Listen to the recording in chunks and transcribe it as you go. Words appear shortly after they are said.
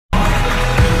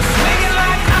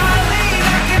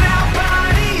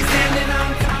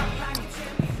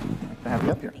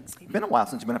been a while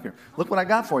since you've been up here. Look what I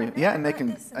got for you. Yeah, and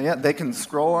they can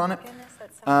scroll on it.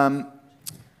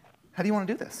 How do you want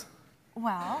to do this?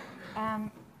 Well,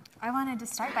 I wanted to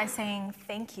start by saying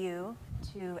thank you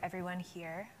to everyone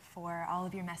here for all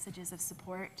of your messages of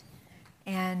support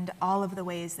and all of the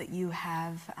ways that you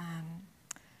have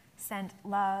sent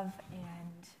love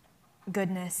and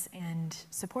goodness and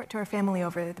support to our family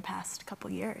over the past couple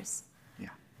years. Yeah.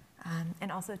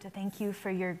 And also to thank you for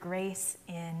your grace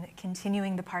in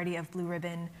continuing the party of Blue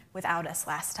Ribbon without us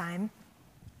last time.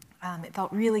 It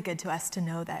felt really good to us to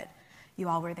know that you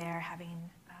all were there having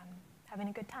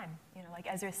a good time. You know, like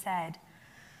Ezra said,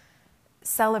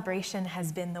 celebration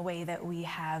has been the way that we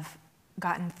have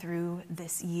gotten through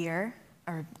this year,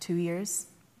 or 2 years.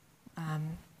 2.5.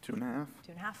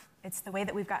 2.5. It's the way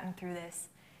that we've gotten through this,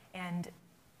 and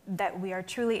that we are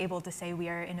truly able to say we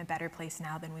are in a better place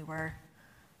now than we were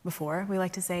before. We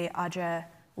like to say Audra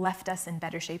left us in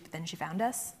better shape than she found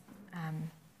us,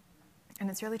 and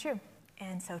it's really true.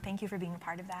 And so thank you for being a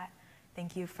part of that.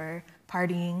 Thank you for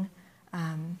partying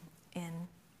in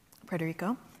Puerto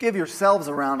Rico. Give yourselves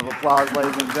a round of applause,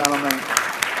 ladies and gentlemen.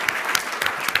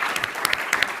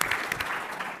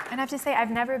 And I have to say,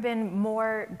 I've never been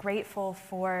more grateful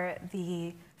for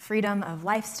the freedom of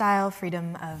lifestyle,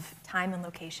 freedom of time and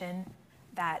location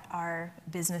that our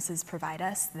businesses provide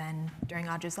us than during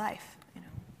Audra's life. You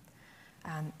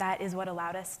know, that is what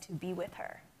allowed us to be with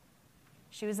her.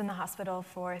 She was in the hospital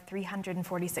for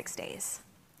 346 days,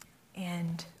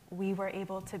 and we were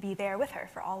able to be there with her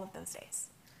for all of those days.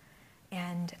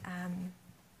 And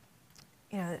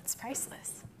you know, it's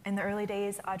priceless. In the early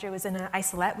days, Audra was in an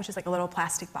isolette, which is like a little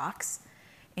plastic box,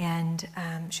 and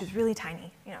she was really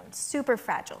tiny, you know, super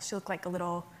fragile. She looked like a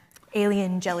little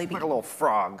alien jelly bean. Like a little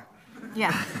frog.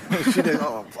 Yeah. She did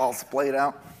all splayed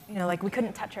out. You know, like we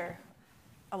couldn't touch her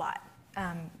a lot.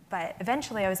 But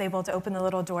eventually I was able to open the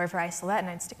little door of her isolette, and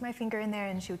I'd stick my finger in there,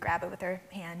 and she would grab it with her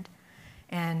hand.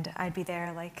 And I'd be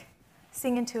there, like,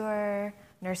 singing to her,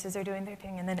 nurses are doing their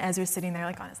thing, and then Ezra's sitting there,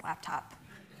 like, on his laptop,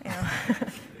 you know.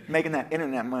 Making that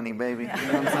internet money, baby. Yeah. You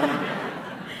know what I'm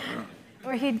saying?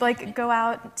 Or he'd, like, go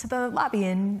out to the lobby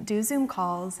and do Zoom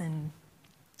calls, and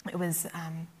it was,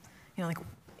 you know, like,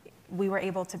 we were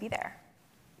able to be there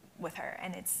with her,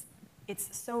 and it's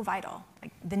so vital.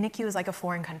 Like, the NICU is like a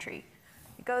foreign country.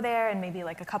 You go there, and maybe,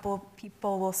 like, a couple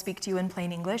people will speak to you in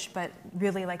plain English, but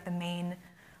really, like, the main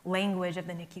language of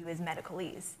the NICU is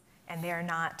medicalese, and they're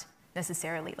not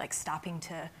necessarily like stopping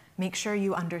to make sure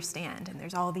you understand. And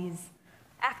there's all these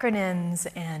acronyms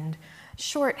and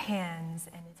shorthands,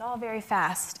 and it's all very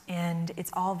fast, and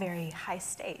it's all very high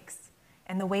stakes.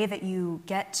 And the way that you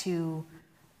get to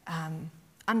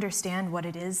understand what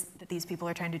it is that these people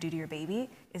are trying to do to your baby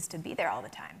is to be there all the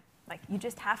time. Like, you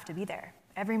just have to be there.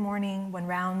 Every morning when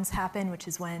rounds happen, which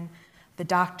is when the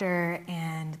doctor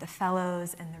and the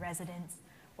fellows and the residents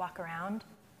walk around,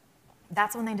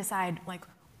 that's when they decide, like,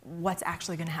 what's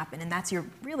actually going to happen. And that's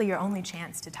really your only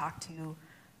chance to talk to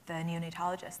the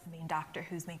neonatologist, the main doctor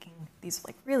who's making these,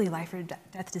 like, really life or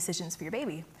death decisions for your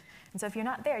baby. And so if you're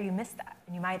not there, you miss that.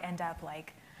 And you might end up,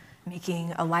 like,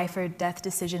 making a life or death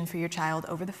decision for your child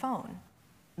over the phone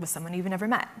with someone you've never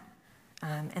met.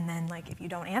 And then, like, if you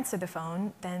don't answer the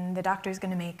phone, then the doctor's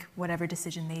going to make whatever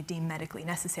decision they deem medically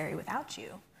necessary without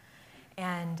you.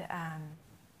 And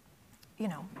you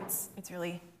know, it's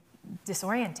really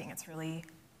disorienting. It's really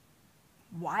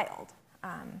wild.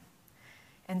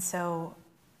 And so,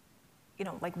 you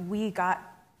know, like, we got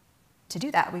to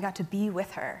do that. We got to be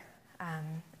with her.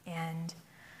 And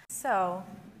so...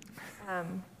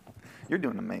 You're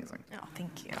doing amazing. Oh,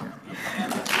 thank you.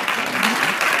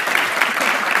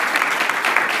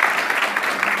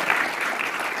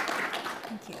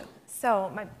 Thank you.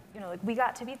 So, you know, like, we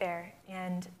got to be there,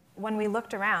 and when we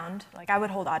looked around, like, I would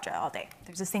hold Audra all day.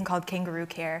 There's this thing called kangaroo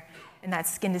care, and that's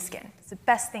skin to skin. It's the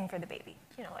best thing for the baby.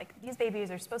 You know, like, these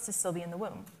babies are supposed to still be in the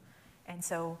womb. And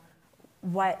so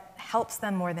what helps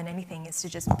them more than anything is to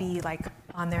just be, like,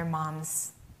 on their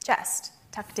mom's chest,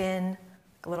 tucked in,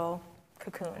 like a little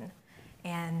cocoon.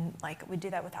 And, like, we'd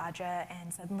do that with Audra,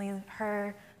 and suddenly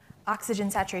her oxygen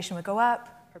saturation would go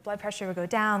up, her blood pressure would go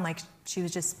down, like, she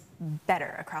was just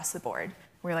better across the board.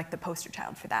 We're like the poster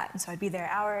child for that. And so I'd be there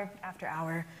hour after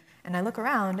hour, and I look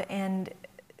around, and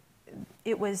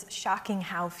it was shocking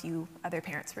how few other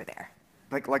parents were there.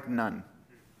 Like none.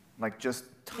 Like, just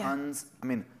tons. Yeah. I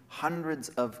mean, hundreds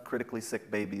of critically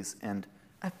sick babies, and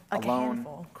like alone,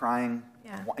 crying.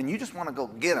 Yeah. And you just want to go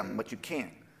get them, but you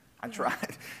can't. I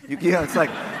tried. You know, it's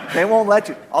like, they won't let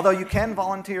you. Although you can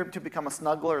volunteer to become a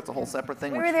snuggler. It's a whole separate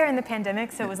thing. We were there in the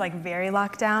pandemic, so it was, like, very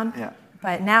locked down. Yeah.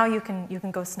 But now you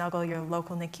can go snuggle your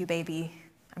local NICU baby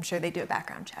I'm sure they do a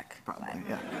background check. Probably,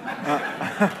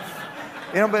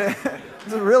 yeah. But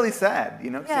it's really sad,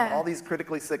 Yeah. all these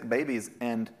critically sick babies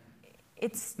and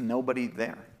It's nobody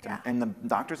there. Yeah. And the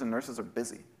doctors and nurses are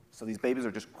busy. So these babies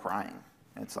are just crying.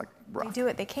 And it's like rough. They do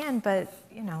what they can, but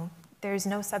there's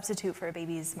no substitute for a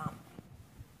baby's mom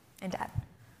and dad.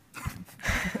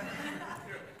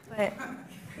 But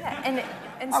yeah,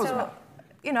 and so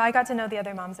I got to know the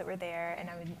other moms that were there, and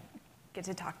I would get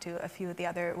to talk to a few of the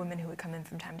other women who would come in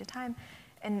from time to time,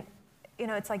 and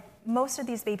it's like most of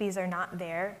these babies are not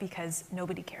there because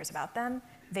nobody cares about them.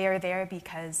 They are there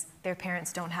because their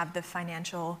parents don't have the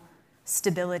financial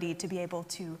stability to be able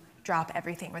to drop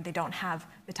everything, or they don't have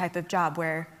the type of job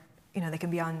where they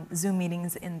can be on Zoom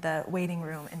meetings in the waiting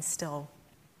room and still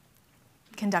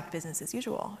conduct business as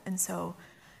usual. And so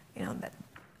that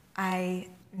I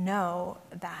know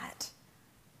that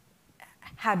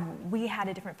had we had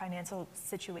a different financial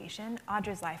situation,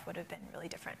 Audra's life would have been really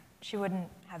different. She wouldn't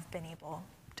have been able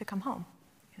to come home,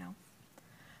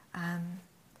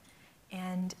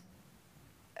 And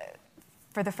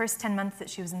for the first 10 months that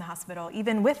she was in the hospital,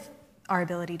 even with our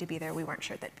ability to be there, we weren't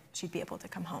sure that she'd be able to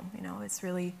come home. It's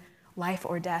really life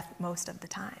or death most of the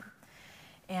time.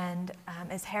 And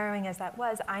as harrowing as that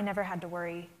was, I never had to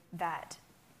worry that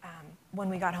when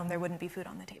we got home there wouldn't be food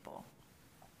on the table.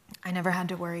 I never had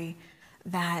to worry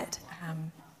that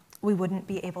we wouldn't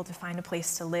be able to find a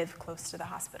place to live close to the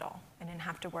hospital, and didn't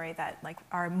have to worry that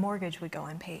our mortgage would go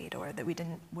unpaid, or that we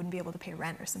wouldn't be able to pay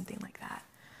rent or something like that.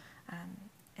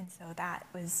 And so that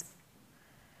was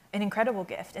an incredible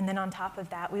gift. And then on top of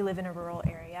that, we live in a rural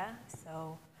area,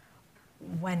 so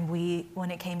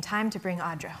when it came time to bring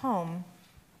Audra home,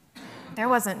 there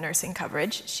wasn't nursing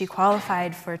coverage. She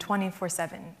qualified for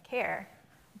 24/7 care,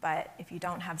 but if you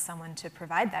don't have someone to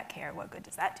provide that care, what good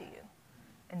does that do you?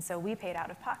 And so we paid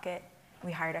out of pocket.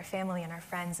 We hired our family and our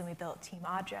friends, and we built Team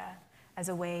Audra as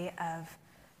a way of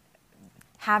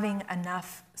having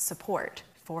enough support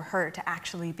for her to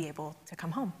actually be able to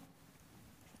come home.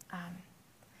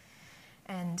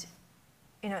 And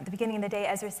at the beginning of the day,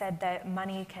 Ezra said that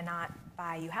money cannot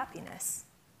buy you happiness,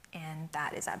 and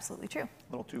that is absolutely true.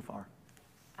 A little too far.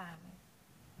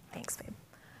 Thanks, babe.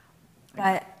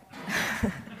 But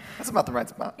that's about the right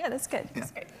spot. Yeah, that's good.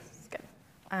 That's great. That's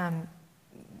good.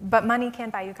 But money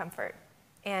can buy you comfort.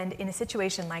 And in a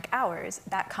situation like ours,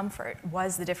 that comfort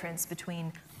was the difference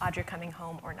between Audra coming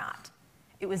home or not.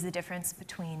 It was the difference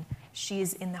between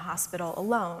she's in the hospital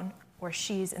alone or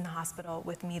she's in the hospital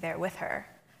with me there with her.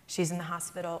 She's in the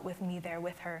hospital with me there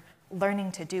with her,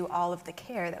 learning to do all of the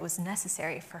care that was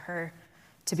necessary for her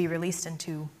to be released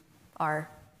into our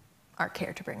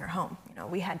care to bring her home.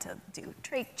 We had to do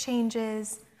trach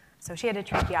changes. So she had a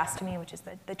tracheostomy, which is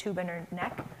the tube in her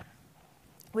neck.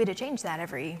 We had to change that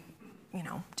every,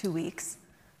 2 weeks.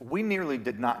 We nearly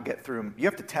did not get through. You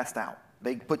have to test out.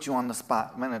 They put you on the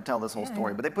spot. I'm going to tell this whole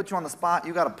story, but they put you on the spot.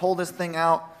 You got to pull this thing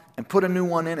out and put a new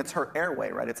one in. It's her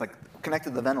airway, right? It's like connected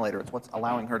to the ventilator. It's what's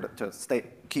allowing her to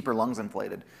keep her lungs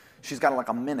inflated. She's got like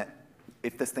a minute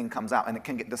if this thing comes out, and it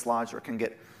can get dislodged or it can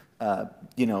get,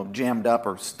 jammed up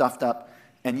or stuffed up.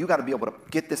 And you got to be able to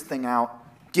get this thing out,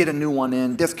 get a new one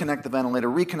in, disconnect the ventilator,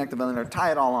 reconnect the ventilator,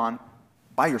 tie it all on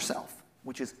by yourself,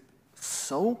 which is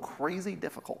so crazy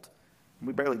difficult.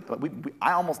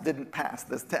 I almost didn't pass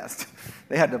this test.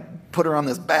 They had to put her on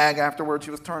this bag afterwards.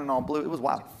 She was turning all blue. It was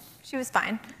wild. She was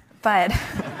fine, but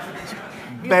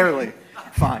barely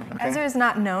fine. Okay? Ezra is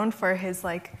not known for his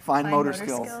fine motor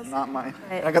skills. Not mine.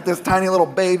 I got this tiny little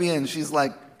baby, and she's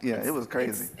like, it was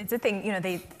crazy. It's a thing.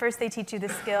 They teach you the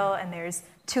skill, and there's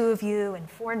 2 of you and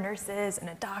 4 nurses and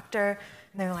a doctor,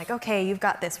 and they're like, okay, you've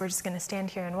got this. We're just going to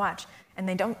stand here and watch. And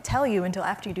they don't tell you until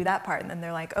after you do that part, and then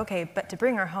they're like, okay, but to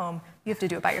bring her home, you have to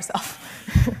do it by yourself.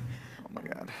 Oh my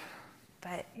God.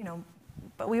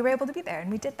 But we were able to be there,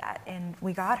 and we did that, and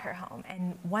we got her home.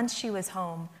 And once she was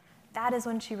home, that is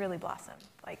when she really blossomed.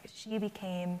 She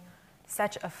became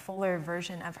such a fuller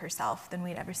version of herself than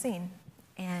we'd ever seen.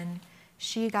 And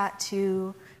she got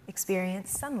to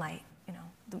experience sunlight.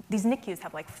 These NICUs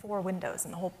have 4 windows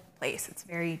in the whole place. It's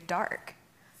very dark.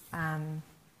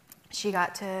 She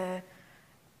got to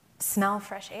smell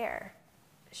fresh air.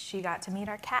 She got to meet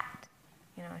our cat.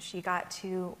 She got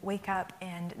to wake up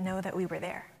and know that we were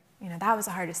there. That was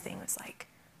the hardest thing, was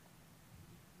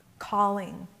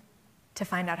calling to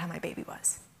find out how my baby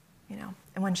was.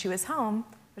 And when she was home,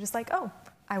 we're just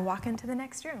I walk into the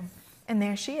next room, and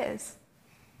there she is.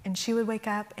 And she would wake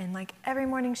up, and every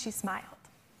morning she smiled.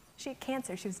 She had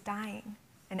cancer, she was dying.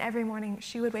 And every morning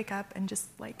she would wake up and just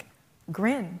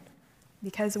grin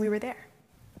because we were there.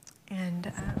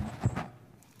 And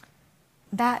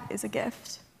that is a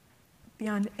gift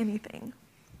beyond anything.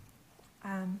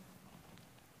 And,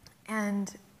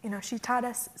 she taught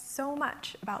us so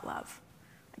much about love.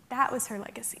 Like, that was her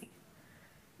legacy.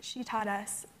 She taught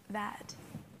us that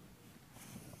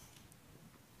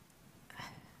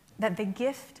the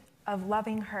gift of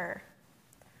loving her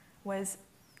was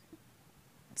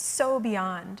so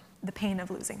beyond the pain of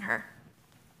losing her.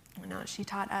 She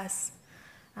taught us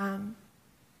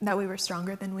that we were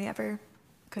stronger than we ever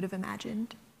could have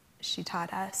imagined. She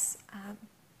taught us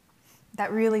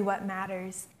that really what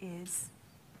matters is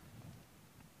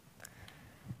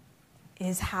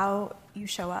how you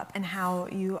show up and how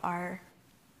you are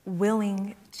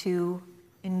willing to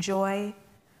enjoy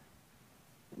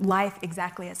life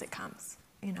exactly as it comes.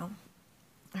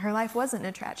 Her life wasn't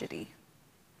a tragedy.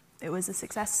 It was a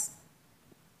success,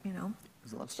 It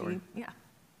was a love story.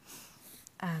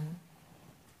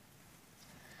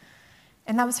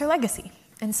 And that was her legacy.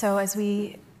 And so as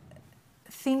we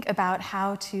think about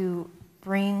how to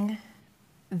bring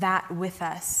that with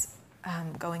us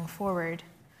going forward,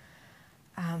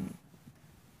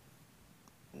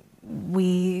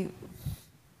 we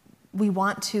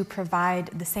want to provide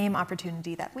the same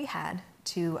opportunity that we had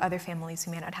to other families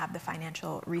who may not have the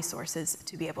financial resources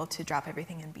to be able to drop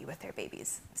everything and be with their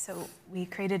babies. So we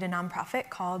created a nonprofit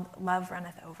called Love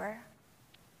Runneth Over,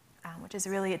 which is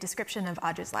really a description of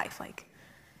Audra's life. Like,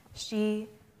 she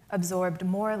absorbed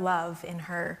more love in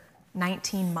her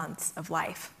 19 months of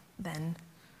life than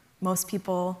most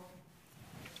people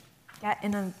get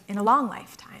in a long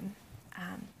lifetime.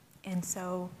 And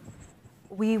so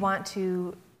we want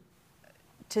to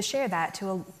share that,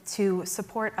 to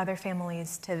support other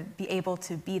families to be able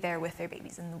to be there with their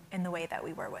babies in the way that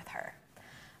we were with her.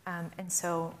 And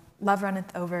so Love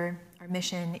Runneth Over, our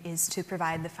mission is to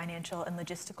provide the financial and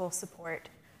logistical support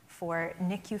for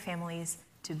NICU families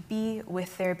to be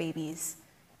with their babies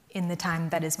in the time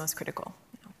that is most critical.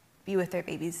 Be with their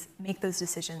babies, make those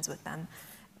decisions with them,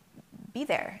 be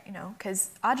there,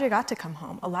 because Audra got to come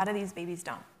home. A lot of these babies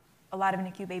don't. A lot of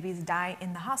NICU babies die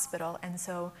in the hospital, and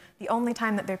so the only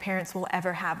time that their parents will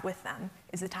ever have with them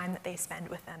is the time that they spend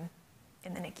with them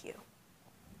in the NICU.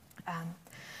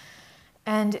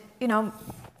 And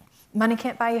money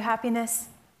can't buy you happiness.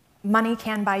 Money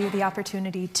can buy you the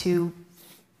opportunity to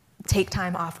take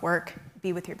time off work,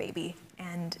 be with your baby,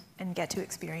 and get to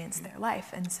experience their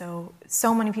life. And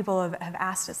so many people have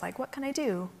asked us, like, what can I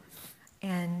do?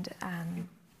 And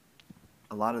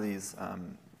a lot of these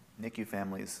NICU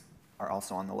families are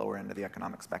also on the lower end of the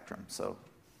economic spectrum, so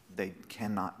they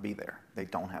cannot be there. They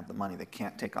don't have the money. They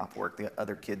can't take off work. They got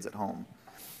other kids at home.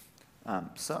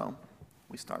 So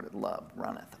we started Love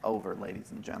Runneth Over, ladies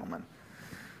and gentlemen,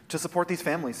 to support these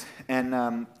families. And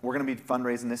we're going to be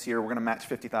fundraising this year. We're going to match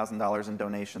 $50,000 in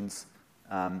donations,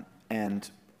 and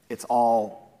it's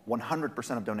all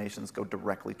 100% of donations go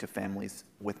directly to families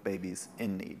with babies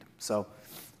in need. So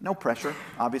no pressure.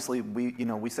 Obviously,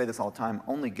 we say this all the time,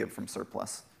 only give from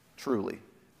surplus, truly.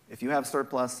 If you have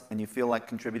surplus and you feel like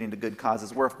contributing to good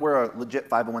causes, we're a legit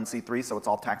 501c3, so it's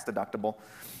all tax deductible.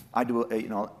 I do,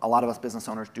 a lot of us business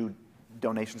owners do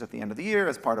donations at the end of the year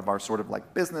as part of our sort of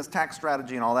like business tax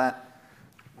strategy and all that.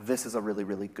 This is a really,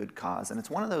 really good cause. And it's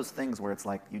one of those things where it's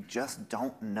like, you just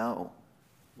don't know.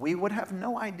 We would have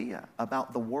no idea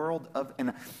about the world of,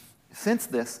 and since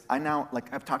this,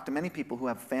 I've talked to many people who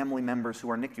have family members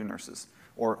who are NICU nurses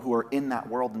or who are in that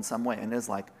world in some way, and it's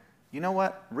like, you know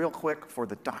what, real quick, for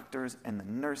the doctors and the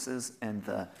nurses and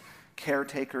the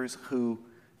caretakers who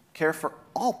care for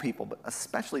all people, but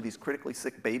especially these critically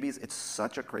sick babies, it's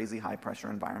such a crazy high-pressure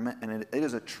environment, and it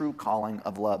is a true calling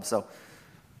of love. So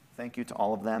thank you to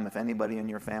all of them. If anybody in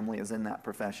your family is in that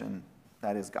profession,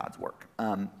 that is God's work.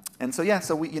 And so,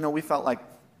 so we felt like,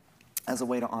 as a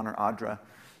way to honor Audra,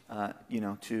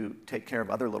 to take care of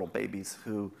other little babies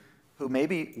who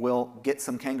maybe will get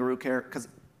some kangaroo care, because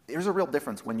there's a real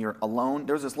difference when you're alone.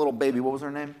 There's this little baby, what was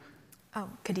her name? Oh,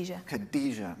 Khadijah.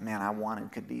 Khadijah, man, I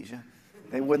wanted Khadijah.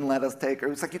 They wouldn't let us take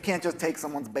her. It's like, you can't just take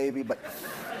someone's baby, but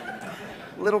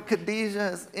little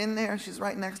Khadijah is in there, she's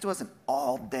right next to us, and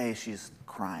all day she's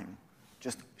crying.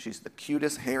 She's the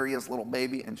cutest, hairiest little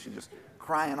baby, and she's just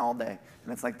crying all day.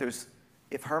 And it's like,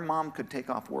 if her mom could take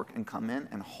off work and come in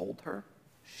and hold her,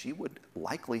 she would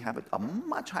likely have a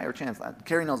much higher chance,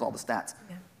 Carrie knows all the stats,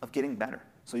 of getting better.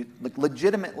 So you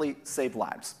legitimately save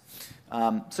lives.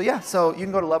 So you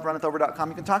can go to loverunnethover.com.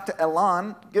 You can talk to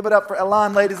Elan. Give it up for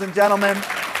Elan, ladies and gentlemen,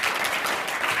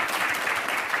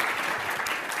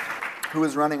 who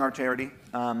is running our charity.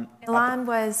 Elan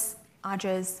was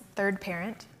Audra's third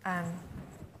parent.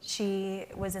 She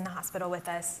was in the hospital with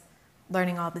us,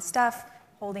 learning all this stuff,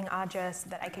 holding Audra so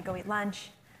that I could go eat lunch.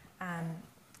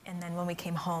 And then when we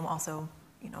came home, also,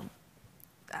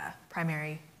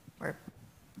 primary, or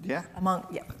Yeah.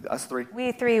 Us three.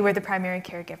 We three were the primary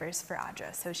caregivers for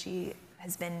Audra, so she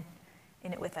has been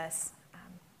in it with us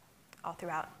all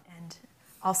throughout, and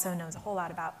also knows a whole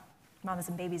lot about mamas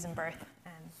and babies and birth.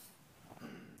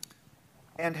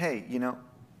 And hey, you know,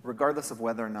 regardless of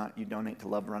whether or not you donate to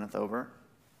Love Runneth Over,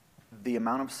 the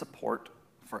amount of support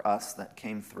for us that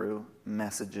came through,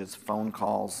 messages, phone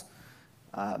calls,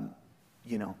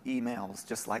 you know, emails,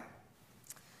 just like,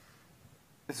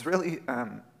 it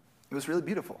was really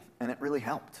beautiful, and it really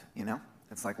helped, you know?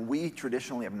 It's like we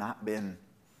traditionally have not been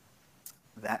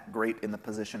that great in the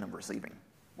position of receiving.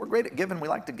 We're great at giving, we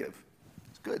like to give.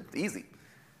 It's good, easy.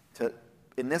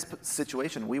 In this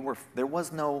situation, there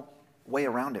was no way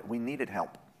around it. We needed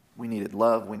help. We needed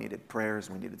love, we needed prayers,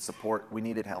 we needed support, we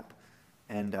needed help.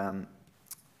 And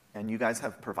you guys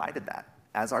have provided that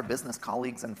as our business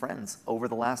colleagues and friends over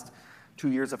the last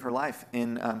 2 years of her life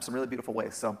in some really beautiful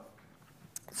ways. So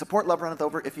support Love Runneth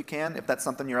Over if you can, if that's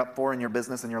something you're up for in your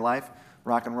business and your life,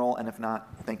 rock and roll. And if not,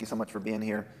 thank you so much for being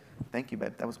here. Thank you,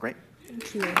 babe. That was great.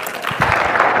 Thank you.